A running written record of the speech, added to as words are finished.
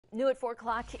New at 4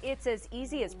 o'clock, it's as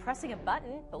easy as pressing a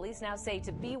button. Police now say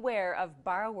to beware of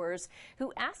borrowers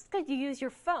who ask that you use your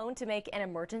phone to make an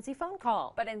emergency phone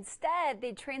call. But instead,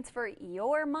 they transfer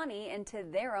your money into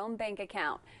their own bank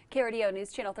account. KRDO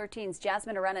News Channel 13's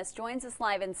Jasmine Arenas joins us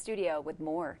live in studio with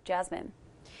more. Jasmine.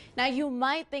 Now, you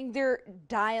might think they're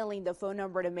dialing the phone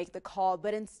number to make the call,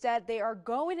 but instead they are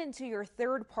going into your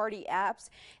third-party apps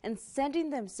and sending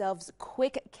themselves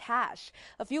quick cash.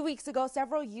 A few weeks ago,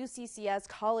 several UCCS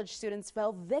college students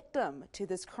fell victim to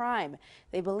this crime.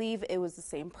 They believe it was the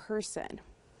same person.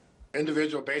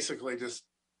 Individual basically just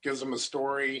gives them a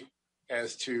story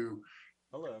as to,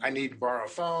 I need to borrow a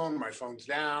phone, my phone's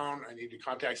down, I need to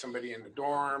contact somebody in the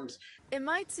dorms. It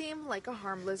might seem like a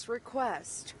harmless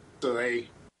request. So they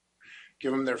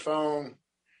give him their phone,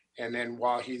 and then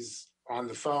while he's on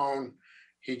the phone,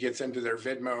 he gets into their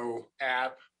Venmo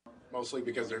app, mostly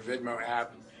because their Venmo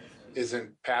app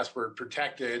isn't password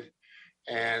protected,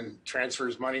 and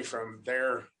transfers money from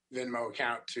their Venmo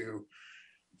account to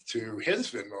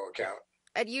his Venmo account.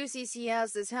 At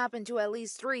UCCS, this happened to at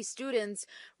least 3 students,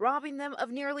 robbing them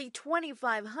of nearly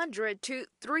 $2,500 to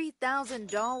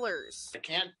 $3,000. I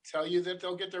can't tell you that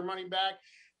they'll get their money back.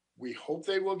 We hope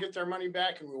they will get their money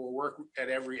back, and we will work at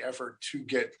every effort to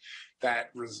get that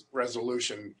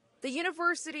resolution. The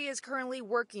university is currently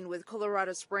working with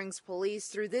Colorado Springs police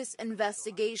through this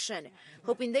investigation,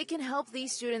 hoping they can help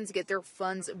these students get their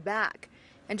funds back.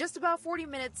 And just about 40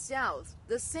 minutes south,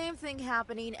 the same thing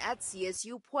happening at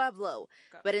CSU Pueblo,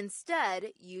 but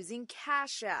instead using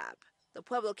Cash App. The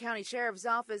Pueblo County Sheriff's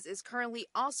Office is currently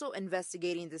also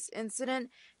investigating this incident.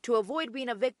 To avoid being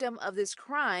a victim of this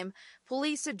crime,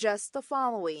 police suggest the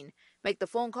following. Make the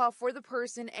phone call for the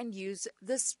person and use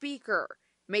the speaker.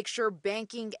 Make sure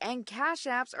banking and cash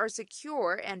apps are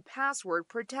secure and password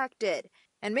protected.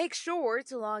 And make sure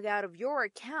to log out of your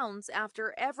accounts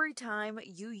after every time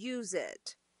you use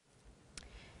it.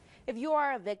 If you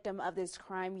are a victim of this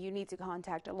crime, you need to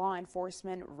contact law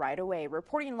enforcement right away.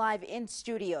 Reporting live in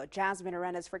studio, Jasmine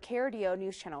Arenas for KRDO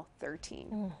News Channel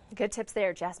 13. Good tips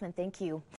there, Jasmine. Thank you.